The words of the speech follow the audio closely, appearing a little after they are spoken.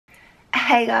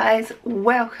Hey guys,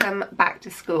 welcome back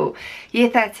to school. Year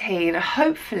 13,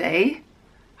 hopefully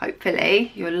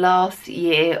your last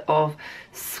year of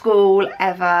school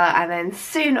ever, and then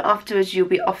soon afterwards you'll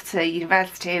be off to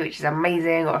university, which is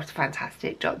amazing, or off to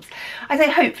fantastic jobs. I say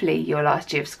hopefully your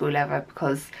last year of school ever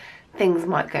because things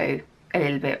might go a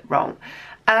little bit wrong.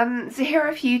 So here are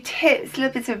a few tips, a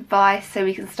little bit of advice so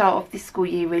we can start off this school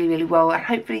year really well, and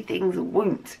hopefully things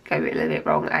won't go a little bit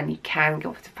wrong and you can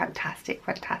go off to fantastic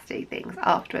things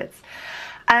afterwards.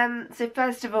 So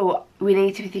first of all, we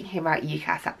need to be thinking about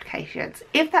UCAS applications,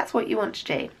 if that's what you want to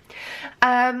do.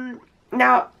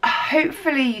 Now,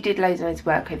 hopefully you did loads and loads of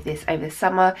work over the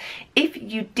summer. If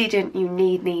you didn't, you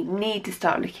need to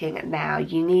start looking at now.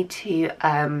 You need to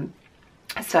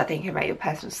start thinking about your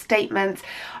personal statements.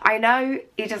 I know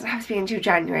it doesn't have to be until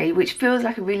January, which feels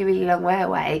like a really long way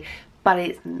away, but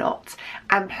it's not.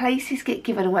 And places get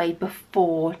given away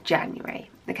before January,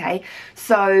 okay?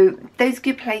 So those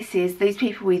good places, those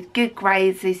people with good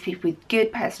grades, those people with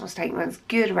good personal statements,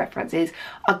 good references,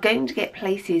 are going to get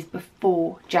places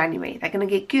before January. They're going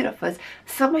to get good offers.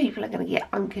 Some people are going to get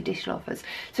unconditional offers.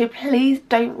 So please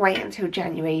don't wait until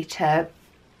January to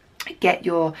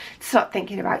start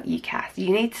thinking about UCAS.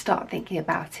 You need to start thinking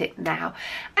about it now.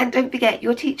 And don't forget,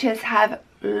 your teachers have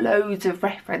loads of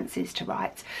references to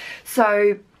write.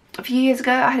 So a few years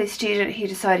ago I had a student who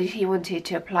decided he wanted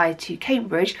to apply to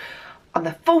Cambridge on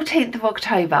the 14th of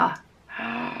October,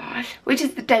 which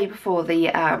is the day before the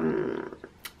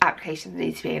applications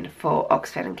need to be in for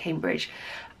Oxford and Cambridge.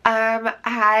 And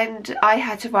I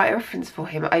had to write a reference for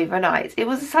him overnight. It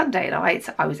was a Sunday night,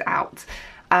 I was out.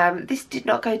 This did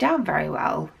not go down very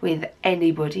well with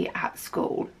anybody at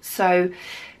school. So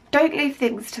don't leave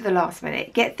things to the last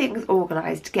minute. Get things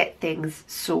organised, get things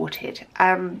sorted.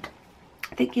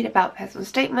 Thinking about personal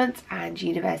statements and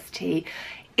university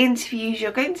interviews,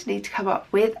 you're going to need to come up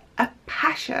with a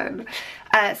passion.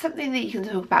 Something that you can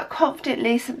talk about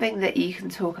confidently, something that you can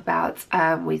talk about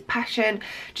with passion,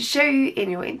 to show in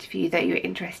your interview that you're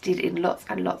interested in lots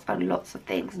of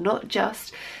things, not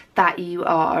just that you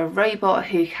are a robot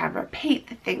who can repeat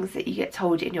the things that you get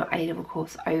told in your A-level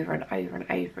course over and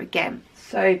over again.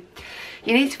 So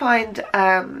you need to find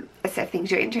a set of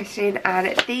things you're interested in,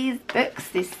 and these books,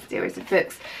 this series of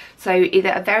books, so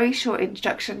either a very short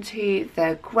introduction to,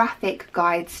 the graphic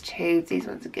guides to, these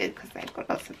ones are good because they've got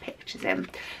lots of pictures in,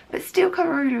 but still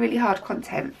cover really hard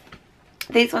content.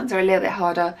 These ones are a little bit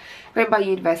harder, written by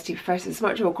university professors,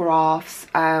 much more graphs,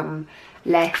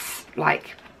 less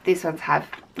like, these ones have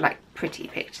like pretty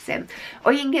pictures in.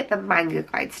 Or you can get the manga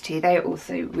guides too, they're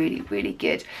also really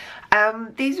good.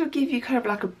 These will give you kind of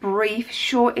like a brief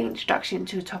short introduction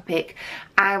to a topic,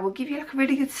 and will give you like a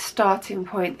really good starting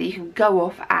point that you can go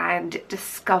off and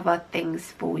discover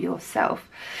things for yourself.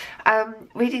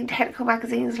 Reading technical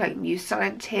magazines like New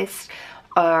Scientist,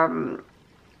 or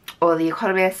The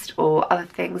Economist, or other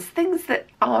things that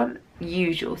aren't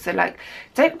usual. So like,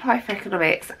 don't apply for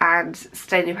economics and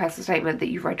state in your personal statement that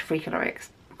you've read for economics,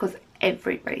 because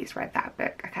everybody's read that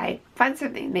book, okay? Find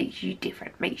something that makes you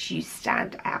different, makes you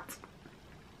stand out.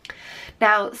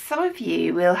 Now, some of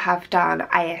you will have done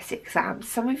AS exams,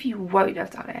 some of you won't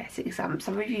have done AS exams,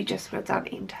 some of you just will have done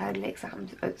internal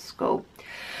exams at school.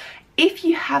 If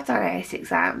you have done AS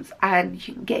exams and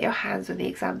you can get your hands on the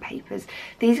exam papers,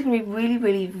 these are going to be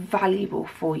really valuable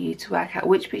for you to work out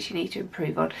which bits you need to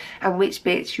improve on and which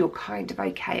bits you're kind of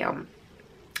okay on.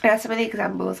 Now, some of the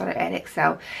examples on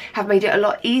Excel have made it a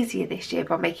lot easier this year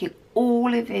by making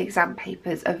all of the exam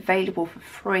papers available for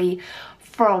free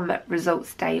from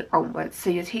results day onwards. So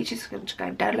your teacher's going to go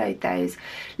and download those,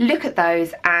 look at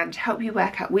those, and help you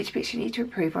work out which bits you need to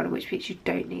improve on and which bits you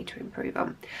don't need to improve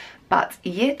on. But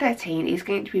year 13 is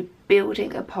going to be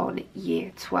building upon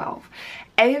year 12.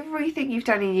 Everything you've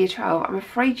done in year 12, I'm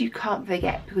afraid you can't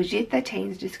forget, because year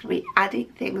 13 is just going to be adding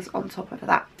things on top of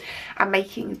that and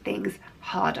making things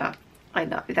harder. I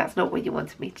know that's not what you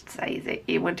wanted me to say, is it?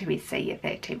 You wanted me to say year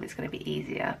 13 is going to be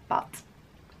easier, but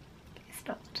it's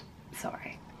not.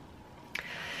 Sorry.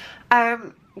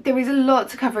 There is a lot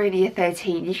to cover in year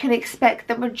 13. You can expect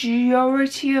the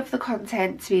majority of the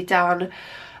content to be done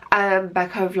by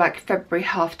kind of like February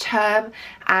half term,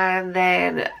 and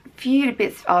then a few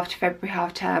bits after February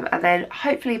half term, and then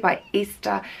hopefully by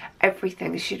Easter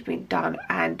everything should have been done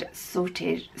and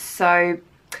sorted. So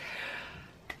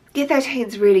year 13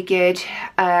 is really good.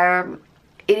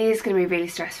 It is going to be really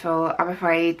stressful. I'm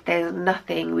afraid there's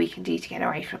nothing we can do to get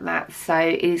away from that. So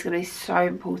it is going to be so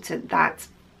important that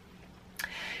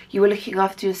you are looking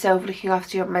after yourself, looking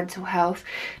after your mental health.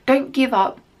 Don't give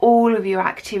up all of your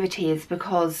activities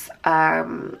because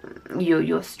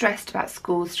you're stressed about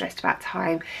school, stressed about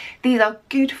time. These are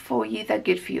good for you. They're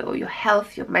good for your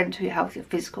health, your mental health, your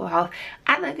physical health,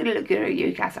 and they're going to look good on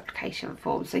your UCAS application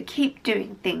form. So keep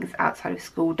doing things outside of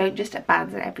school. Don't just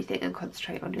abandon everything and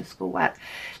concentrate on your schoolwork.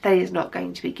 That is not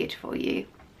going to be good for you.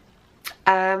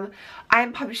 I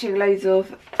am publishing loads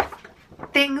of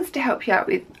things to help you out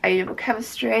with A-level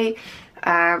chemistry,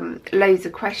 loads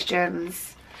of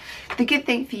questions. The good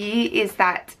thing for you is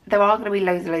that there are going to be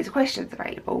loads and loads of questions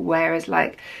available, whereas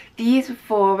like the years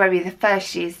before, maybe the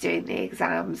first years doing the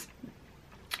exams,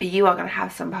 you are going to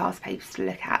have some past papers to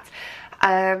look at.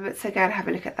 So go and have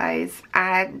a look at those,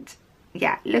 and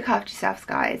yeah, look after yourselves,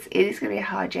 guys. It is going to be a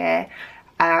hard year,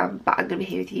 but I'm going to be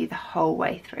here with you the whole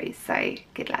way through, so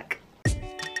good luck.